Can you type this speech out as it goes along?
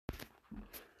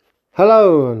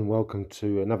Hello and welcome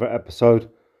to another episode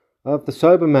of the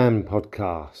Sober Man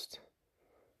podcast.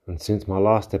 And since my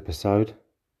last episode,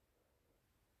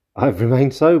 I've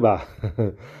remained sober.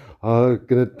 I'm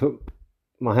going to put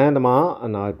my hand on my heart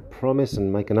and I promise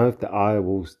and make an oath that I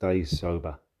will stay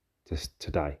sober just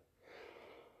today.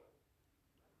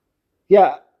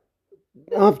 Yeah,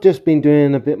 I've just been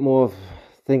doing a bit more of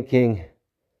thinking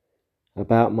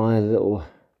about my little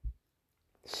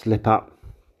slip up.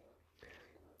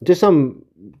 Just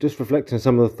reflecting on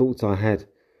some of the thoughts I had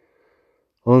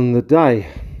on the day,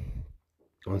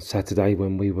 on Saturday,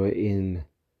 when we were in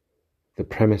the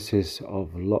premises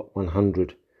of Lot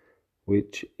 100,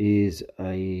 which is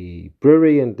a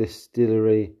brewery and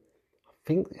distillery. I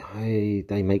think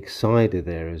they make cider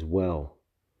there as well.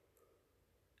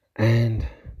 And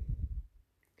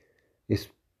this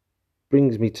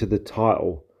brings me to the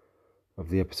title of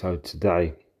the episode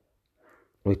today,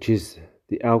 which is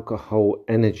the Alcohol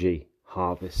Energy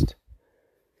Harvest.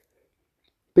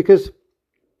 Because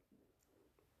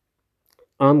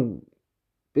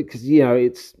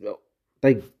it's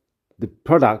the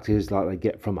product is like they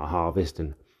get from a harvest,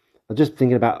 and I was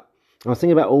thinking about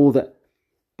all the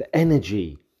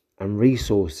energy and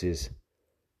resources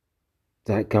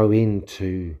that go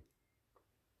into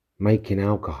making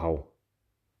alcohol.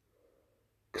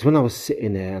 Because when I was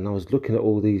sitting there and I was looking at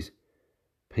all these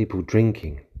people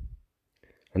drinking,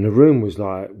 and the room was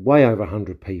like way over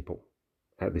 100 people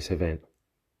at this event,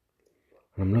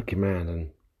 and I'm looking around, and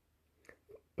as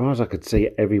far as I could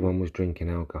see, everyone was drinking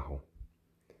alcohol.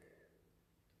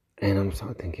 And I'm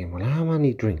starting thinking, well, how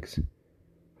many drinks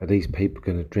are these people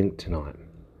going to drink tonight?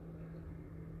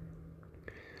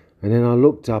 And then I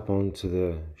looked up onto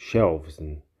the shelves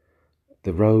and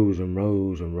the rows and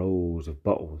rows and rows of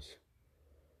bottles,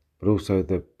 but also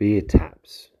the beer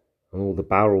taps and all the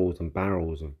barrels and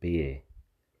barrels of beer.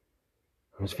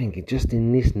 I was thinking, just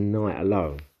in this night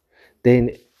alone,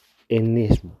 then in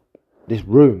this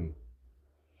room,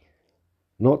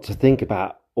 not to think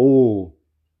about all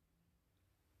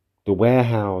the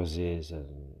warehouses and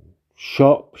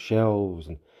shop shelves,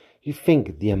 and you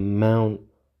think the amount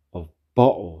of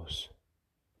bottles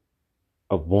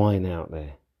of wine out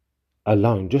there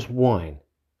alone, just wine.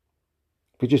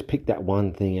 If we just pick that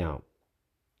one thing out,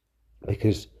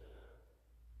 because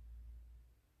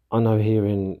I know here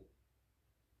in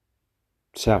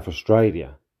South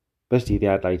Australia, especially the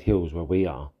Adelaide Hills where we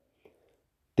are,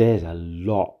 there's a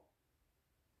lot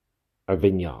of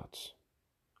vineyards,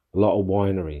 a lot of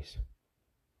wineries.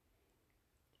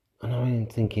 And I'm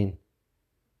thinking,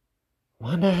 I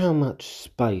wonder how much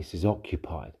space is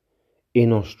occupied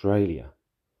in Australia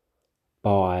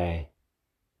by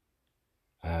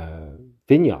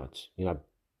vineyards,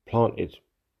 planted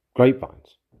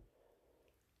grapevines.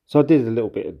 So I did a little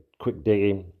bit of quick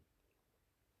digging,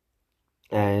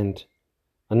 and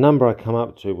a number I come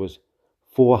up to was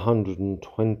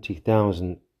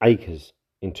 420,000 acres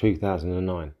in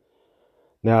 2009.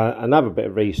 Now, another bit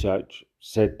of research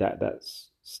said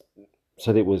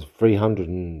said it was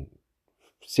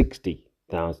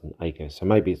 360,000 acres. So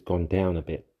maybe it's gone down a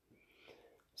bit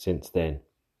since then.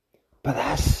 But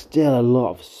that's still a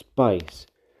lot of space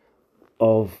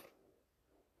of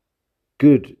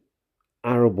good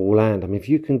arable land. I mean, if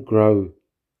you can grow,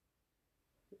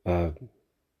 I'm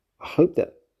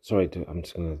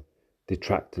just going to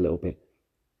detract a little bit.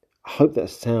 I hope that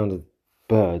sound of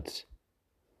birds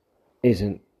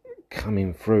isn't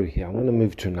coming through here. I'm going to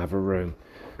move to another room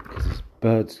because there's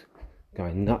birds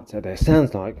going nuts out there. It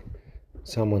sounds like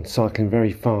someone cycling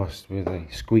very fast with a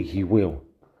squeaky wheel.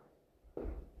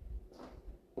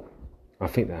 I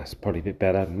think that's probably a bit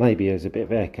better. Maybe there's a bit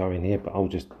of echo in here, but I'll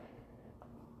just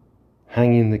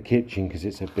hang in the kitchen because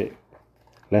it's a bit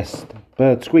less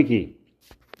bird squeaky.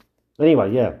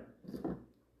 Anyway, yeah.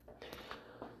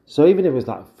 So even if it was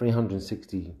like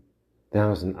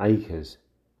 360,000 acres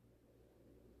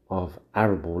of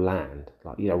arable land,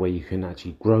 where you can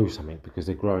actually grow something because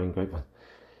they're growing grapevines.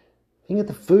 Think of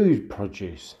the food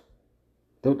produce,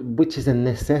 which is a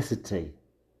necessity,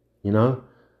 to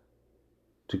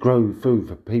grow food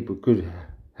for people, good,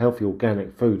 healthy,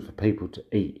 organic food for people to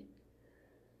eat.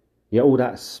 Yet all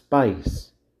that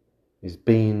space is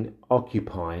being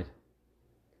occupied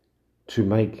to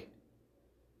make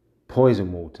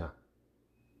poison water,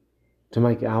 to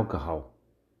make alcohol.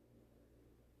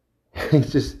 It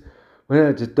just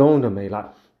dawned on me,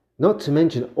 not to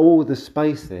mention all the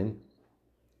space then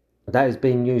that is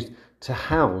being used to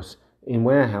house in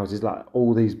warehouses, like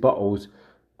all these bottles,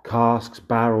 casks,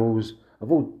 barrels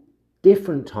of all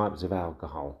different types of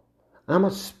alcohol. How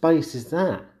much space is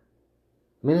that? I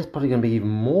mean, that's probably going to be even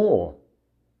more.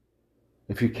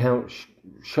 if you count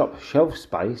shop shelf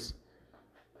space.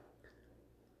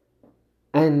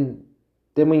 And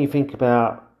then when you think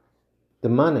about the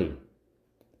money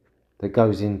that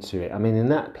goes into it, I mean, in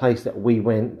that place that we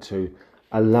went to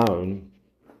alone,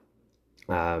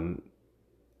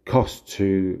 cost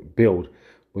to build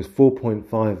was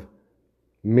 $4.5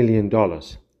 million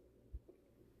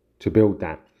to build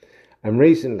that. And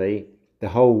recently, the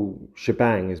whole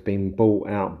shebang has been bought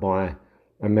out by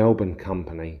a Melbourne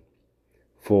company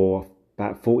for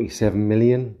about 47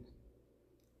 million.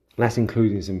 That's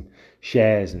including some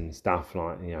shares and stuff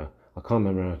like, I can't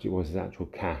remember how much it was as actual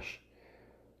cash.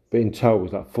 But in total, it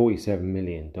was like $47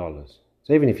 million.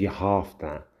 So even if you half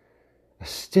that,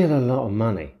 that's still a lot of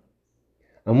money.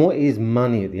 And what is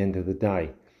money at the end of the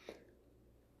day?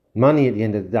 Money at the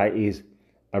end of the day is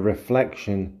a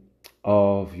reflection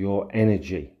of your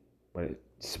energy. Well,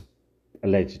 it's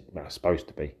alleged, well, it's supposed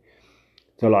to be.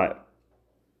 So like,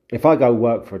 if I go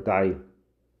work for a day,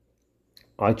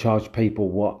 I charge people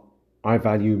what I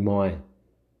value my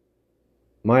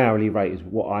hourly rate is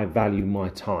what I value my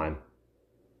time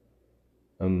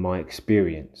and my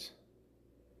experience.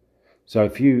 So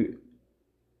if you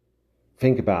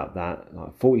think about that,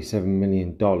 like $47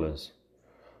 million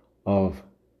of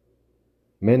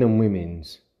men and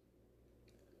women's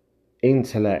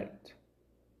intellect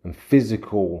and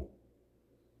physical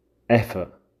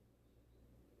effort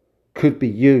could be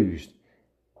used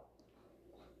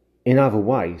in other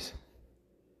ways,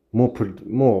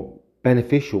 more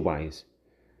beneficial ways.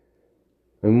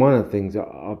 And one of the things that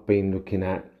I've been looking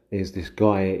at is this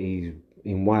guy, he's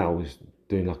in Wales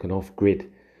doing like an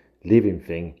off-grid living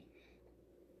thing.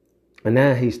 And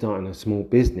now he's starting a small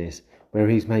business where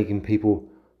he's making people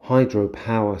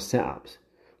hydropower setups,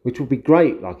 which would be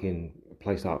great like in a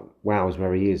place like Wales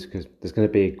where he is, because there's going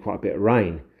to be quite a bit of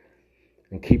rain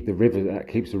and keeps the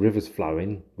rivers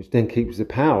flowing, which then keeps the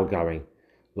power going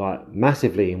like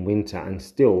massively in winter and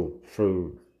still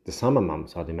through the summer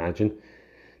months, I'd imagine.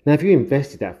 Now, if you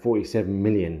invested that 47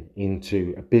 million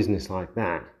into a business like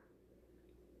that,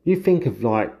 you think of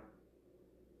like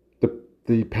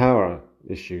the power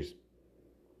issues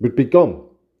would be gone,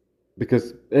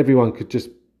 because everyone could just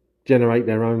generate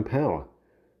their own power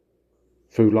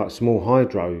through like small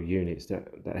hydro units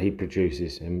that he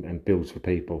produces and builds for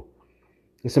people.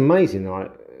 It's amazing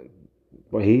like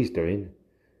what he's doing.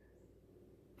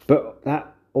 But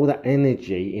all that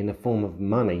energy in the form of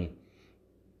money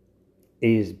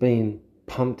is being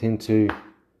pumped into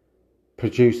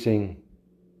producing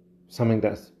something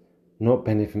that's not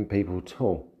benefiting people at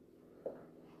all.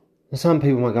 And some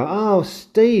people might go, "Oh,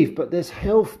 Steve, but there's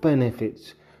health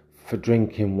benefits for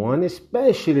drinking wine,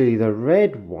 especially the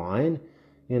red wine,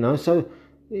 So,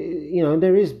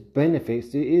 there is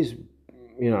benefits. It is,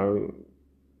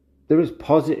 there is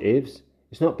positives.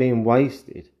 It's not being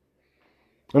wasted."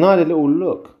 And I had a little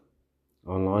look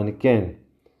online again,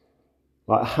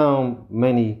 like how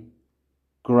many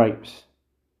grapes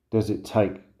does it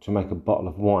take to make a bottle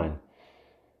of wine?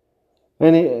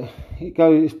 And it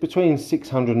goes between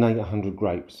 600 and 800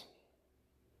 grapes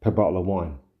per bottle of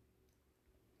wine.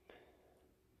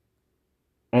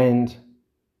 And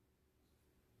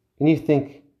you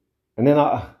think, and then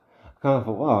I kind of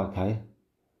thought, well, okay,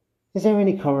 is there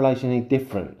any correlation, any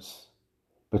difference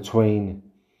between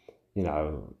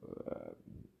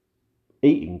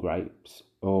eating grapes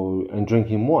and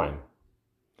drinking wine?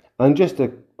 And just a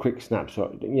quick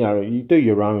snapshot, you do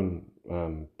your own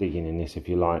digging in this if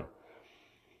you like.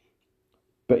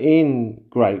 But in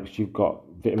grapes, you've got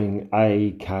vitamin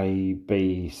A, K,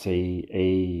 B, C,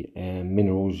 E, and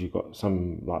minerals. You've got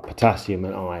some like potassium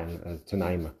and iron, to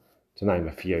name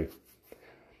a few.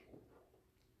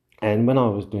 And when I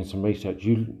was doing some research,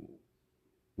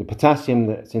 the potassium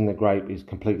that's in the grape is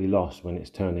completely lost when it's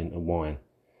turned into wine.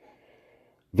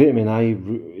 Vitamin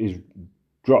A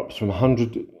drops from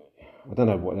 100. I don't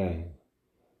know what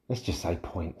let's just say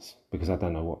points, because I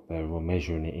don't know what they were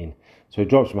measuring it in. So it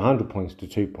drops from 100 points to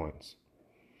 2 points.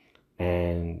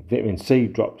 And vitamin C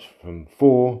drops from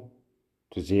 4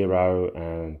 to 0,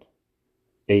 and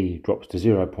E drops to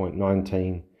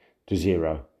 0.19 to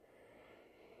 0.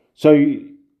 So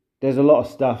there's a lot of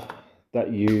stuff that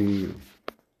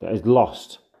is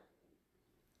lost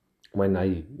when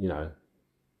they,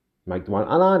 make the wine.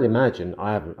 And I'd imagine,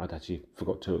 I'd actually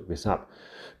forgot to look this up,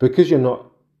 because you're not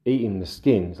eating the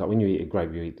skins. Like when you eat a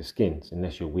grape, you eat the skins,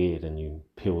 unless you're weird and you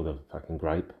peel the fucking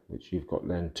grape, which you've got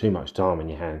then too much time in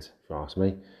your hands, if you ask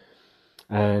me.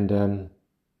 And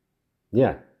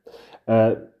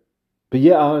but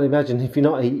yeah, I would imagine if you're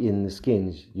not eating the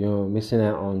skins, you're missing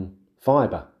out on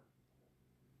fibre.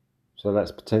 So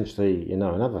that's potentially,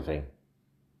 another thing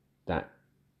that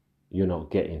you're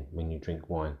not getting when you drink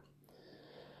wine.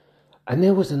 And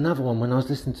there was another one when I was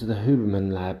listening to the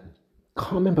Huberman Lab.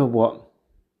 Can't remember what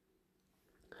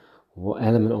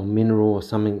element or mineral or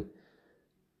something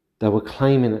they were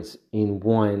claiming that's in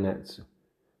wine that's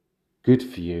good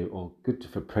for you, or good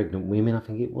for pregnant women, I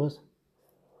think it was.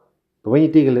 But when you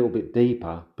dig a little bit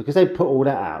deeper, because they put all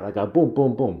that out, they go boom,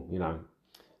 boom, boom, you know,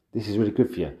 this is really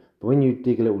good for you. But when you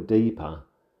dig a little deeper,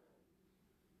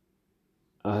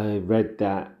 I read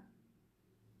that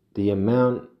the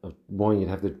amount of wine you'd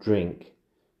have to drink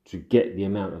to get the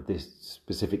amount of this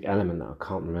specific element that I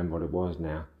can't remember what it was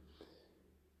now,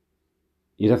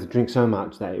 you'd have to drink so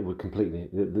much that it would completely,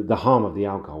 the harm of the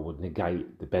alcohol would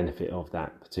negate the benefit of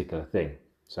that particular thing.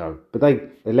 So, but they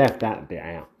left that bit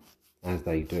out, as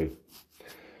they do.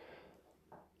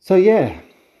 So yeah,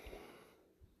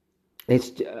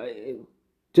 it's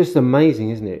just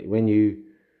amazing, isn't it? When you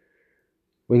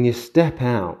step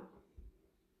out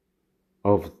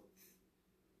of,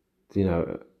 you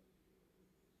know,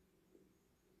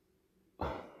 I'm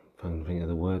trying to think of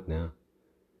the word now.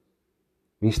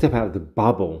 When you step out of the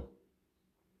bubble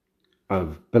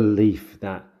of belief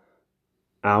that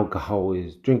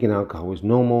drinking alcohol is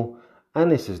normal,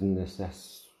 and this is the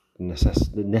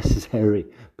necessary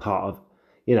part of,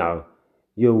 you know,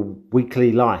 your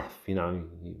weekly life. You know,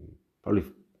 probably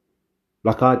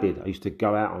like I did. I used to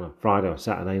go out on a Friday or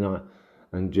Saturday night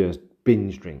and just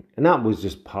binge drink, and that was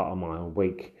just part of my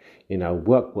week. You know,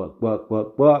 work,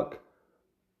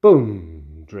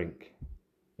 boom, drink.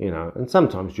 You know, and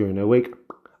sometimes during the week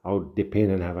I'll dip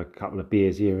in and have a couple of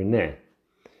beers here and there.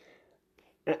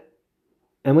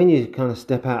 And when you kind of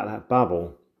step out of that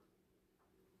bubble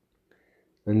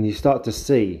and you start to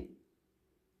see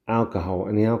alcohol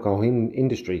and the alcohol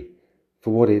industry for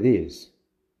what it is,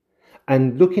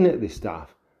 and looking at this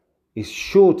stuff is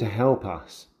sure to help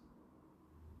us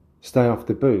stay off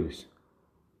the booze,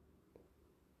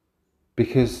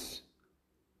 because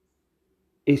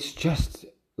it's just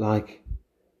like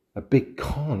a big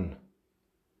con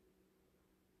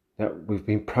that we've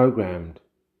been programmed.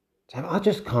 I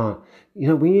just can't, you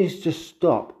know, when you just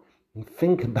stop and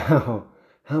think about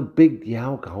how big the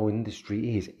alcohol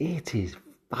industry is, it is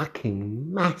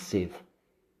fucking massive.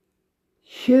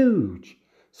 Huge.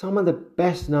 Some of the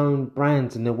best known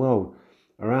brands in the world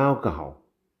are alcohol.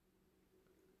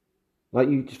 Like,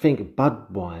 you just think of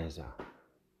Budweiser,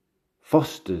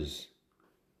 Foster's,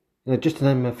 you know, just to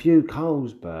name a few,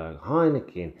 Carlsberg,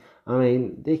 Heineken. I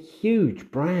mean, they're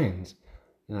huge brands,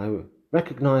 you know,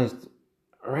 recognised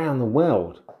around the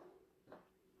world.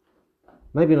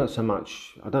 Maybe not so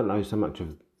much, I don't know so much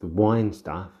of the wine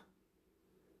stuff,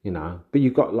 you know, but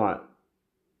you've got like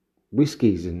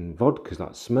whiskies and vodkas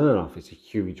like Smirnoff. It's a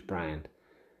huge brand,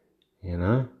 you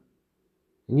know,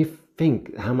 and you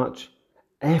think how much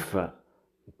effort,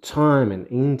 time and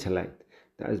intellect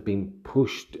that has been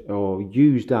pushed or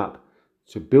used up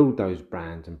to build those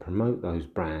brands and promote those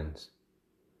brands,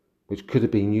 which could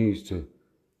have been used to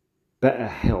better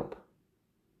help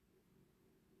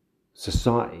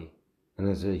society and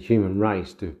as a human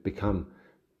race to become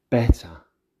better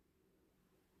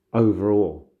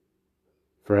overall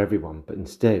for everyone. But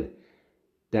instead,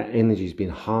 that energy has been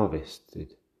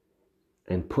harvested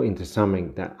and put into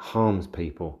something that harms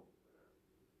people,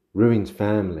 ruins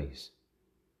families,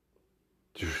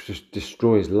 just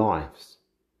destroys lives.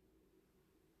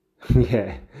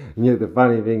 Yeah, and yet the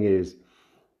funny thing is,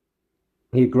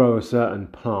 you grow a certain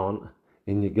plant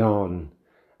in your garden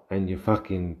and you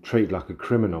fucking treat like a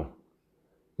criminal.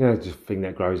 You know, just thing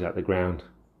that grows out the ground,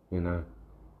 you know.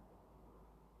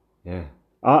 Yeah.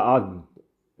 I'm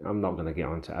not going to get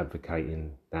on to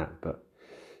advocating that, but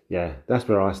yeah, that's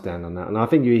where I stand on that. And I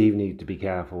think you even need to be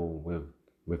careful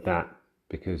with that,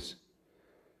 because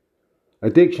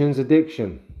addiction's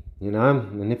addiction, you know.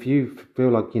 And if you feel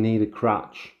like you need a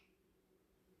crutch,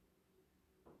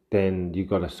 then you've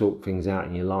got to sort things out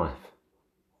in your life.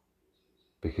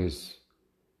 Because,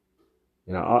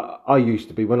 you know, I used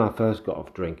to be, when I first got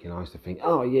off drinking, I used to think,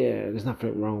 oh yeah, there's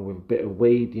nothing wrong with a bit of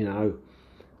weed, you know.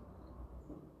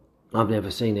 I've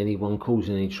never seen anyone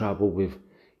causing any trouble with,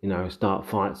 you know, start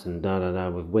fights and da-da-da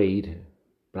with weed,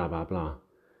 blah, blah, blah.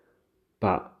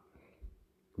 But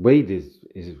weed is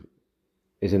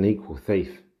an equal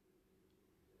thief,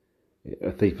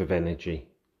 a thief of energy.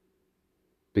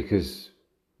 Because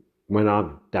when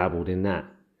I've dabbled in that,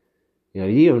 you know,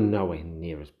 you're nowhere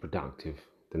near as productive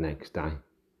the next day,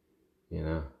 you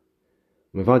know.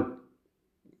 If on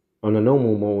a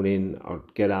normal morning,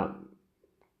 I'd get up,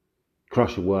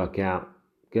 crush a workout,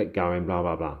 get going, blah,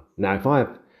 blah, blah. Now, if I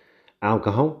have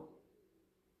alcohol,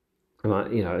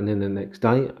 you know, and then the next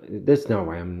day, there's no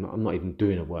way I'm not even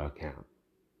doing a workout.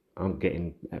 I'm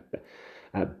getting,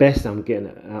 at best, I'm getting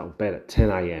out of bed at 10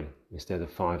 a.m. instead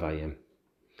of 5 a.m.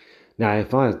 Now,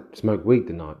 if I smoked weed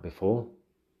the night before,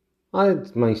 I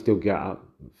may still get up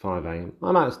at 5 a.m.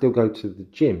 I might still go to the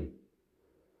gym,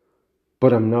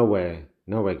 but I'm nowhere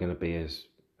going to be as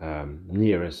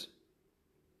near as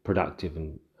productive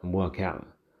and work out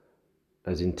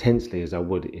as intensely as I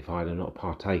would if I had not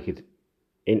partaken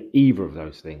in either of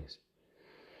those things.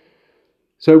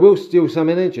 So it will steal some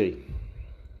energy.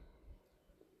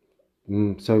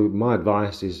 So my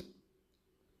advice is,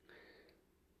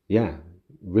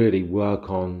 really work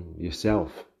on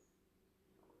yourself.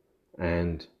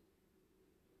 And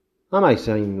I may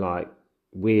seem like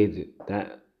weird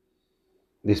that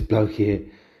this bloke here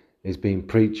is being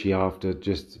preachy after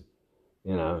just,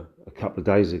 a couple of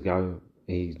days ago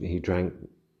he drank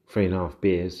 3.5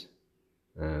 beers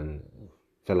and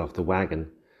fell off the wagon.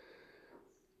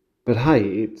 But hey,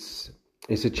 it's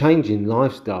a change in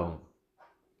lifestyle,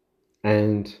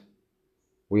 and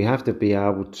we have to be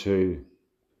able to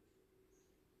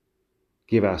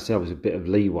give ourselves a bit of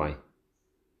leeway.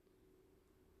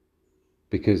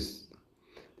 Because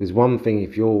there's one thing,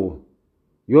 if you're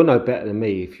no better than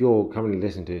me, if you're currently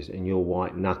listening to this and you're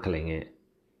white knuckling it,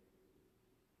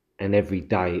 and every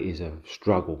day is a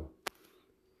struggle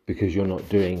because you're not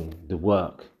doing the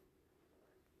work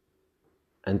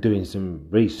and doing some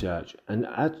research and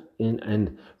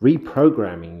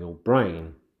reprogramming your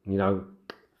brain,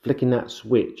 flicking that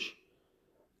switch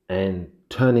and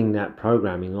turning that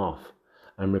programming off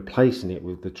and replacing it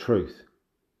with the truth,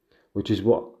 which is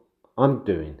what I'm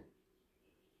doing,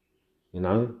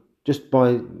 just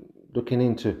by looking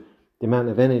into the amount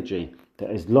of energy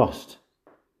that is lost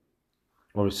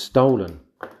or is stolen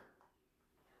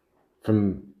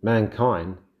from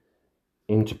mankind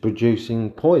into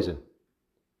producing poison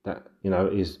that,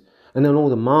 is, and then all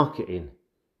the marketing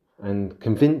and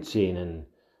convincing and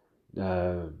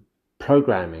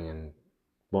programming and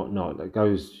whatnot that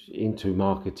goes into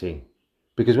marketing.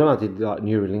 Because when I did like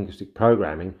neuro-linguistic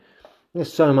programming,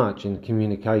 there's so much in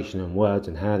communication and words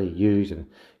and how to use and,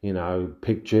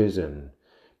 pictures and,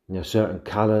 certain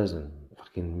colours and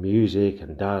fucking music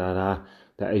and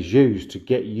that is used to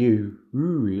get you,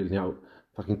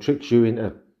 fucking tricks you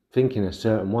into thinking a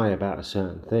certain way about a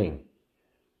certain thing.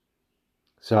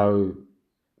 So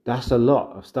that's a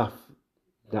lot of stuff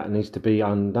that needs to be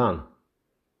undone.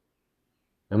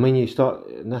 And when you start,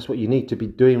 and that's what you need to be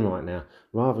doing right now,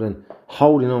 rather than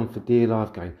holding on for dear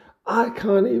life going, I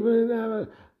can't even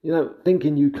have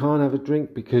thinking you can't have a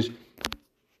drink because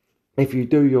if you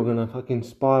do, you're going to fucking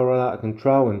spiral out of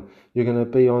control and you're going to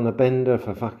be on a bender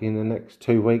for fucking the next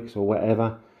 2 weeks or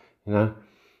whatever.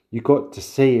 You've got to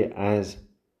see it as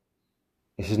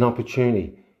it's an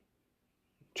opportunity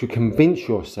to convince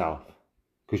yourself,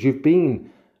 because you've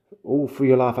been, all through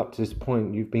your life up to this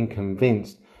point, you've been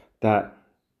convinced that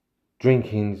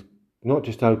drinking's not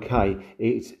just okay,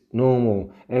 it's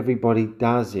normal. Everybody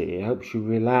does it. It helps you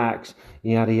relax,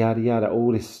 yada, yada, yada,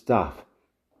 all this stuff.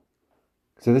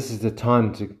 So this is the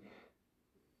time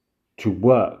to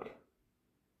work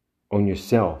on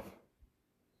yourself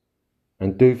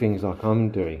and do things like I'm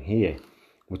doing here,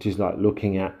 which is like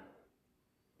looking at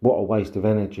what a waste of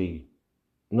energy,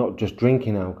 not just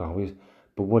drinking alcohol is,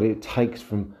 but what it takes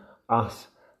from us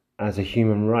as a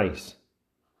human race.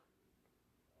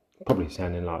 Probably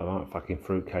sounding like a fucking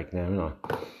fruitcake now, aren't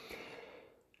I?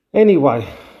 Anyway,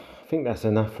 I think that's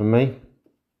enough from me.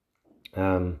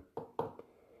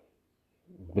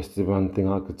 Just the one thing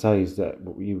I could say is that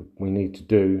what we need to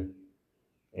do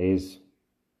is,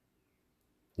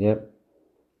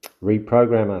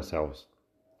 reprogram ourselves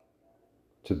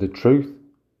to the truth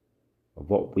of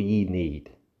what we need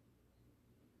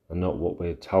and not what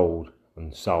we're told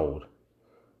and sold.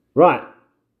 Right.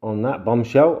 On that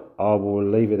bombshell, I will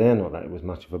leave it there. Not that it was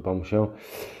much of a bombshell.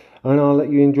 And I'll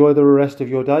let you enjoy the rest of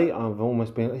your day. I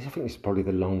think this is probably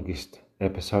the longest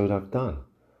episode I've done.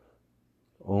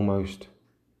 Almost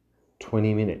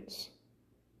 20 minutes.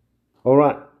 All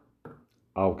right.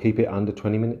 I'll keep it under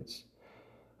 20 minutes.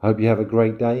 Hope you have a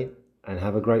great day and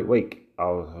have a great week.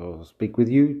 I'll speak with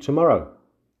you tomorrow.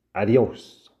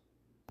 Adios.